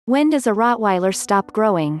When does a Rottweiler stop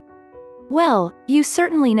growing? Well, you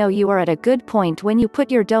certainly know you are at a good point when you put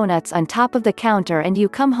your donuts on top of the counter and you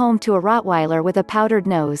come home to a Rottweiler with a powdered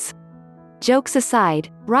nose. Jokes aside,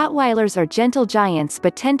 Rottweilers are gentle giants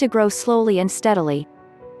but tend to grow slowly and steadily.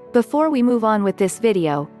 Before we move on with this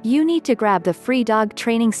video, you need to grab the free Dog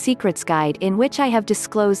Training Secrets Guide, in which I have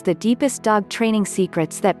disclosed the deepest dog training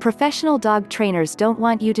secrets that professional dog trainers don't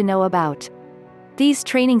want you to know about. These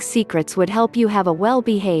training secrets would help you have a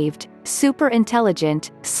well-behaved, super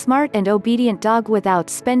intelligent, smart and obedient dog without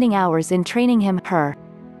spending hours in training him/her.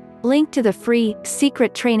 Link to the free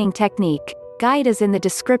Secret Training Technique guide is in the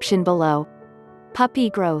description below. Puppy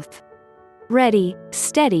growth. Ready,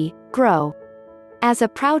 steady, grow. As a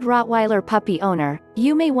proud Rottweiler puppy owner,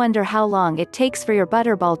 you may wonder how long it takes for your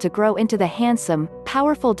butterball to grow into the handsome,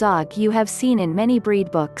 powerful dog you have seen in many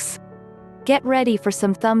breed books. Get ready for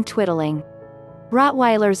some thumb twiddling.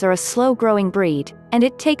 Rottweilers are a slow-growing breed, and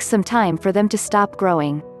it takes some time for them to stop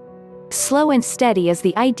growing. Slow and steady is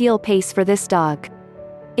the ideal pace for this dog.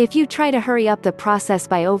 If you try to hurry up the process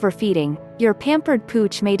by overfeeding, your pampered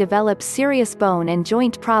pooch may develop serious bone and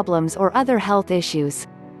joint problems or other health issues.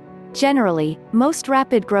 Generally, most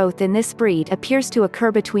rapid growth in this breed appears to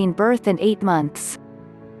occur between birth and 8 months.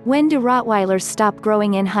 When do Rottweilers stop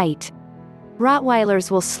growing in height?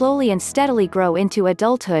 Rottweilers will slowly and steadily grow into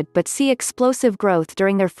adulthood but see explosive growth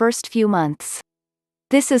during their first few months.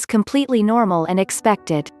 This is completely normal and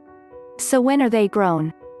expected. So when are they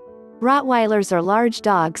grown? Rottweilers are large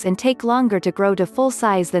dogs and take longer to grow to full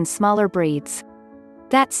size than smaller breeds.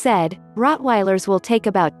 That said, Rottweilers will take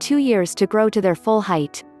about 2 years to grow to their full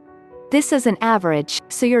height. This is an average,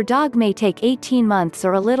 so your dog may take 18 months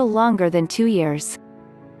or a little longer than 2 years.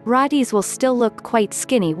 Rotties will still look quite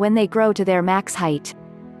skinny when they grow to their max height.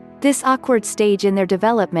 This awkward stage in their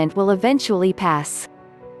development will eventually pass.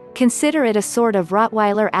 Consider it a sort of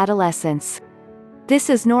Rottweiler adolescence. This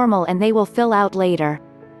is normal and they will fill out later.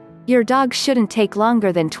 Your dog shouldn't take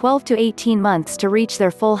longer than 12 to 18 months to reach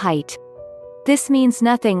their full height. This means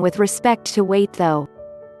nothing with respect to weight though.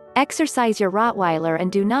 Exercise your Rottweiler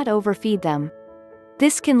and do not overfeed them.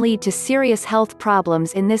 This can lead to serious health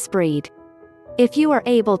problems in this breed. If you are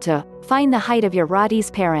able to find the height of your Rottie's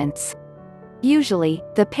parents. Usually,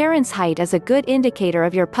 the parent's height is a good indicator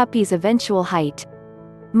of your puppy's eventual height.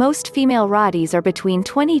 Most female Rotties are between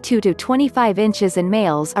 22 to 25 inches and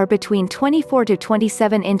males are between 24 to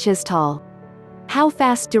 27 inches tall. How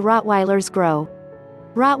fast do Rottweilers grow?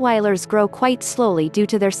 Rottweilers grow quite slowly due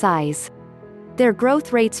to their size. Their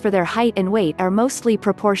growth rates for their height and weight are mostly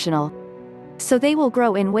proportional. So they will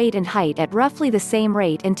grow in weight and height at roughly the same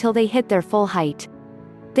rate until they hit their full height.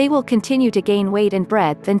 They will continue to gain weight and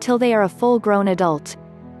breadth until they are a full-grown adult.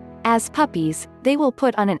 As puppies, they will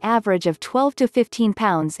put on an average of 12 to 15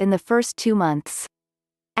 pounds in the first 2 months.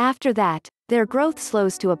 After that, their growth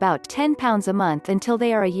slows to about 10 pounds a month until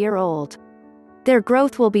they are a year old. Their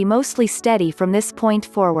growth will be mostly steady from this point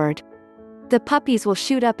forward. The puppies will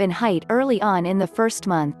shoot up in height early on in the first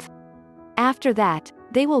month. After that,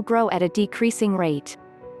 they will grow at a decreasing rate.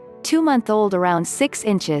 2-month-old around 6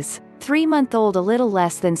 inches, 3-month-old a little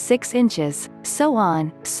less than 6 inches, so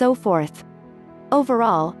on, so forth.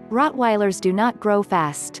 Overall, Rottweilers do not grow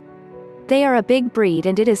fast. They are a big breed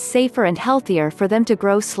and it is safer and healthier for them to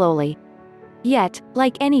grow slowly. Yet,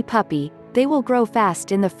 like any puppy, they will grow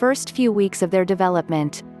fast in the first few weeks of their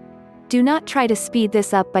development. Do not try to speed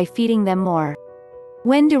this up by feeding them more.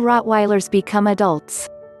 When do Rottweilers become adults?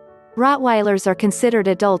 Rottweilers are considered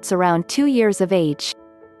adults around 2 years of age.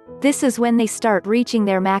 This is when they start reaching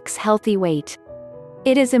their max healthy weight.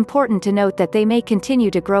 It is important to note that they may continue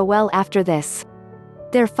to grow well after this.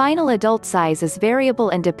 Their final adult size is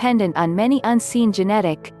variable and dependent on many unseen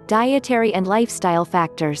genetic, dietary and lifestyle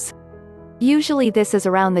factors. Usually this is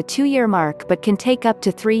around the 2-year mark but can take up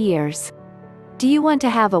to 3 years. Do you want to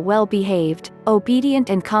have a well-behaved, obedient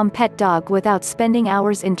and calm pet dog without spending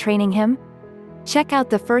hours in training him? Check out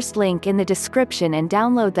the first link in the description and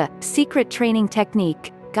download the Secret Training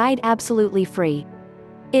Technique guide absolutely free.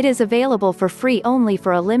 It is available for free only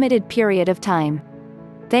for a limited period of time.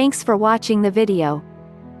 Thanks for watching the video.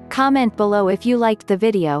 Comment below if you liked the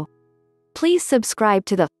video. Please subscribe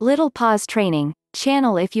to the Little Paws Training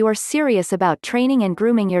channel if you are serious about training and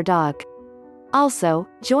grooming your dog. Also,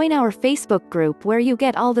 join our Facebook group where you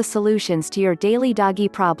get all the solutions to your daily doggy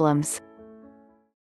problems.